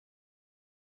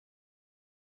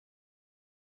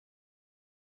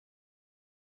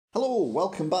Hello,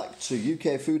 welcome back to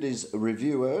UK Foodies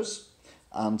Reviewers,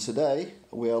 and today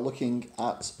we are looking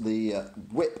at the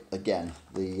whip again.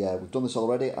 We've done this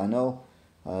already, I know,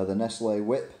 the Nestle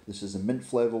whip. This is a mint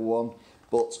flavour one,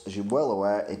 but as you're well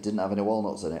aware, it didn't have any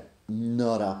walnuts in it.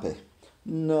 Not happy.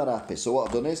 Not happy. So what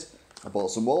I've done is, I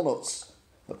bought some walnuts,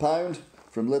 £1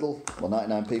 from Lidl, well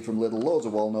 99p from Lidl, loads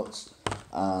of walnuts,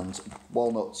 and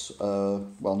walnuts,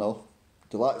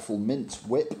 delightful mint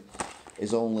whip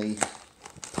is only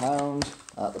 £1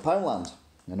 at the Poundland.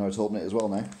 I know it's open it as well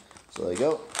now. So there you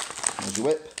go. There's your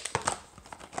whip.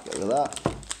 Get rid of that.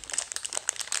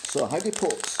 So how do you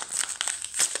put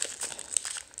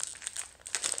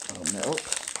open it up?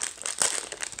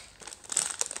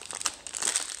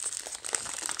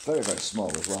 Very, very small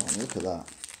as well. I mean, look at that.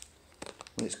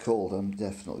 When it's cold, I'm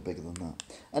definitely bigger than that.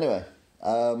 Anyway,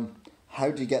 how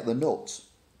do you get the nut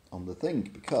on the thing?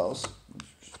 Because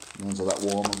once are that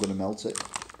warm, I'm going to melt it.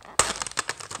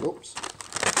 Oops.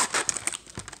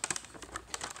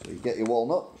 So you get your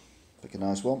walnut, pick a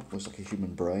nice one, looks like a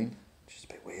human brain, which is a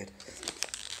bit weird.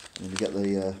 And then you get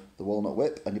the walnut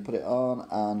whip and you put it on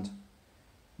and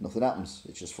nothing happens,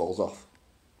 it just falls off.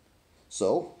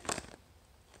 So,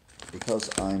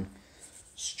 because I'm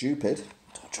stupid,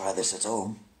 don't try this at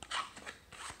home,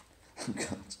 I've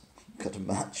got a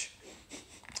match.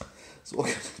 So what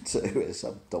I'm going to do is,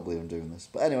 I'm doubly undoing this,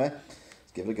 but anyway,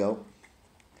 let's give it a go.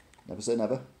 Never say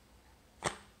never.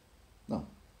 No.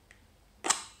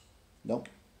 No.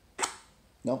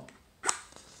 No.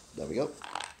 There we go.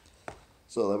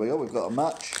 So there we go. We've got a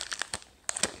match.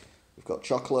 We've got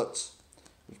chocolate.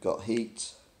 We've got heat.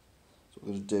 So what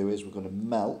we're going to do is we're going to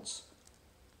melt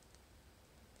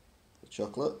the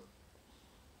chocolate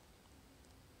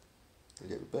a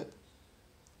little bit.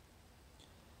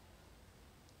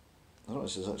 I don't know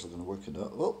if this is actually going to work or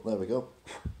not. Oh, there we go.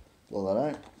 Blow that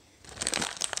out.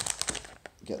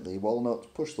 Get the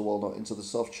walnut, push the walnut into the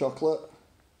soft chocolate.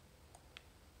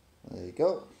 There you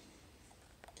go.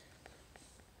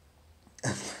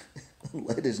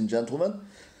 Ladies and gentlemen,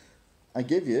 I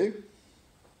give you,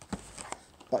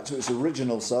 back to its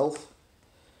original self,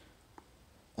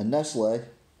 a Nestle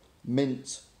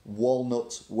mint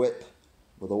walnut whip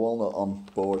with a walnut on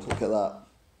board. Look at that.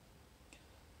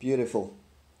 Beautiful.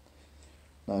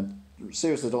 Now,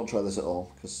 seriously, don't try this at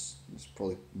all, because it's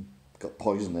probably got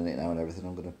poison in it now and everything.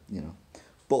 I'm gonna,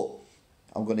 but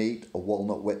I'm gonna eat a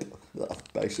walnut whip that I've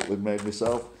basically made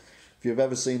myself. If you've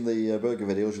ever seen the burger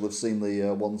videos, you'll have seen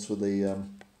the ones with the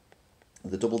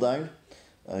double down,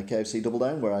 KFC double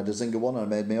down, where I had a zinger one and I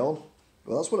made my own.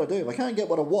 Well, that's what I do. If I can't get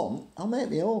what I want, I'll make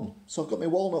my own. So I've got my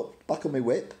walnut back on my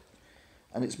whip,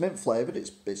 and it's mint flavoured.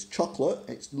 It's chocolate.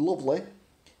 It's lovely.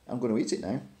 I'm going to eat it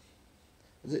now.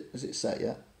 Is it set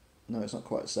yet? No, it's not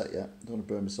quite set yet. I don't want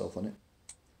to burn myself on it.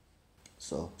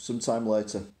 So, sometime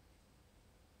later.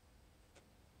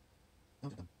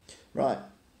 Right.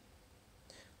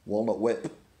 Walnut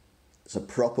whip. It's a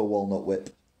proper walnut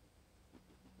whip.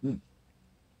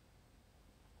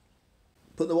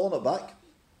 Put the walnut back.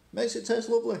 Makes it taste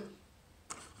lovely.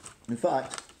 In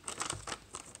fact,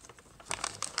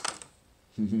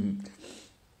 I'm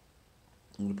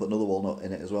going to put another walnut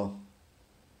in it as well.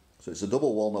 So it's a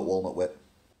double walnut whip.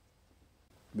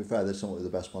 To be fair, this is probably the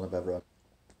best one I've ever had.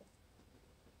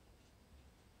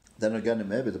 Then again, it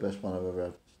may be the best one I've ever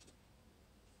had.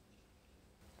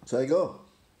 So there you go.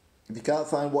 If you can't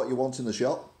find what you want in the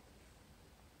shop,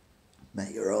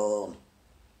 make your own.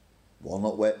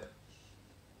 Walnut whip.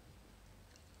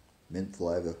 Mint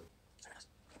flavour.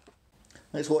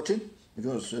 Thanks for watching. If you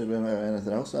want to see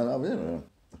anything else,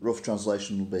 rough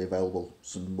translation will be available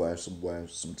somewhere,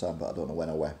 sometime, but I don't know when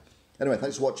or where. Anyway,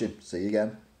 thanks for watching. See you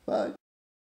again. Bye.